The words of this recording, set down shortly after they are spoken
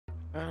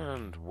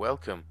And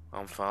welcome,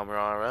 I'm Farmer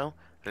IRL,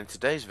 and in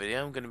today's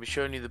video I'm going to be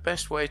showing you the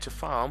best way to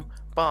farm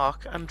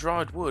bark and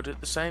dried wood at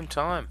the same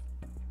time.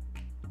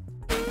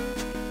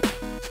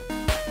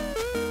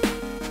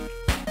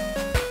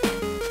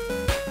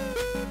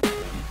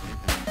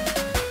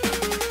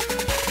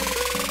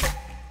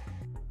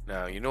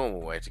 Now your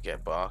normal way to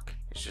get bark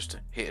is just to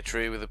hit a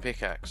tree with a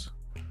pickaxe.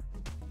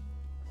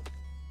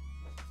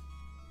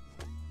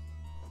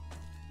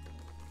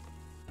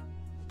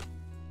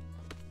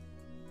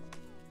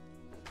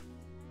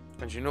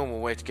 And your normal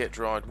way to get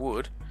dried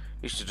wood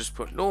is to just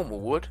put normal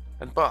wood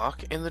and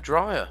bark in the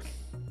dryer.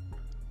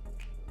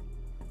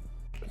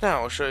 But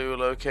now I'll show you a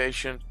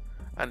location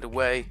and a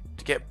way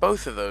to get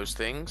both of those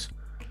things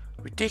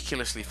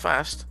ridiculously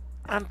fast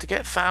and to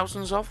get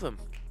thousands of them.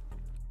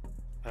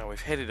 Now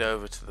we've headed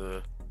over to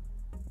the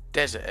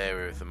desert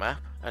area of the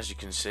map, as you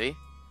can see,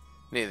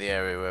 near the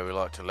area where we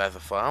like to leather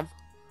farm,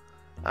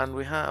 and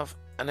we have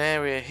an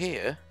area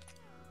here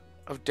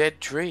of dead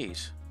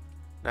trees.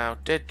 Now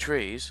dead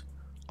trees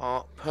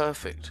are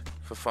perfect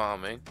for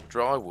farming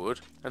dry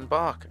wood and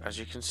bark, as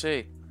you can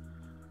see.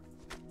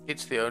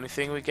 It's the only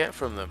thing we get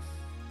from them.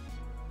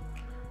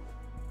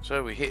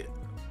 So we hit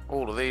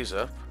all of these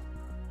up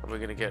and we're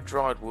going to get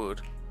dried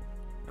wood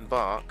and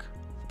bark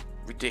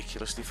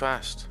ridiculously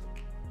fast.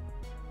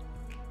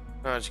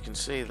 Now as you can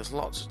see, there's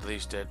lots of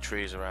these dead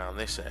trees around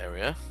this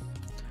area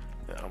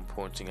that I'm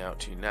pointing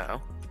out to you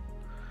now,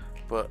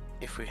 but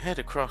if we head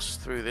across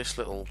through this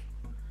little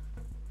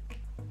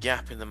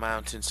gap in the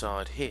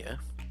mountainside here,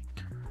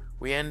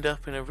 we end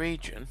up in a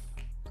region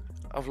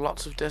of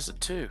lots of desert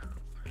too,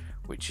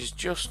 which is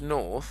just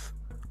north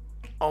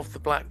of the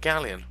Black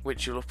Galleon,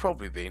 which you'll have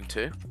probably been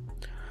to.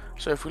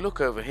 So if we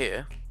look over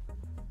here,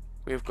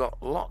 we've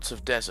got lots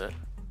of desert,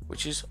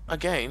 which is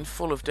again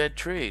full of dead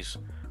trees.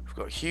 We've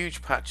got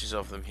huge patches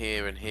of them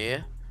here and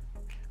here,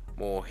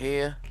 more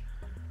here.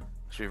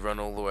 As we run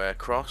all the way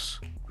across,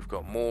 we've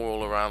got more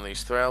all around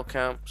these trail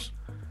camps,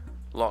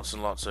 lots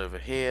and lots over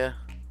here.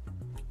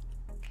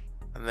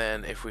 And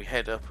then if we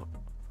head up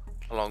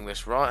along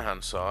this right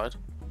hand side,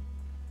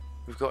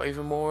 we've got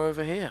even more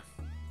over here.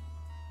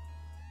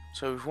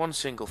 So with one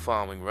single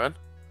farming run,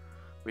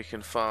 we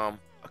can farm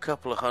a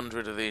couple of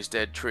hundred of these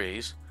dead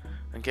trees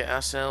and get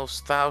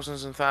ourselves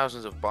thousands and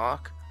thousands of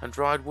bark and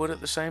dried wood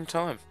at the same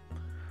time.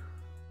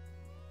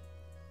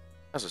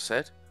 As I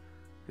said,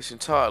 this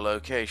entire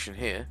location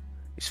here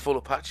is full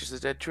of patches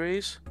of dead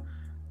trees,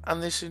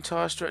 and this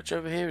entire stretch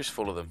over here is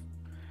full of them.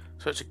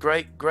 So it's a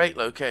great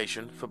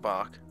location for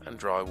bark and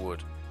dry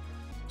wood.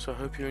 So I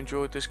hope you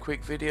enjoyed this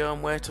quick video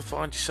on where to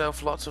find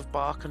yourself lots of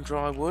bark and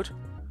dry wood.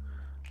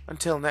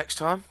 Until next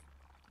time,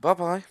 bye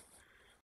bye.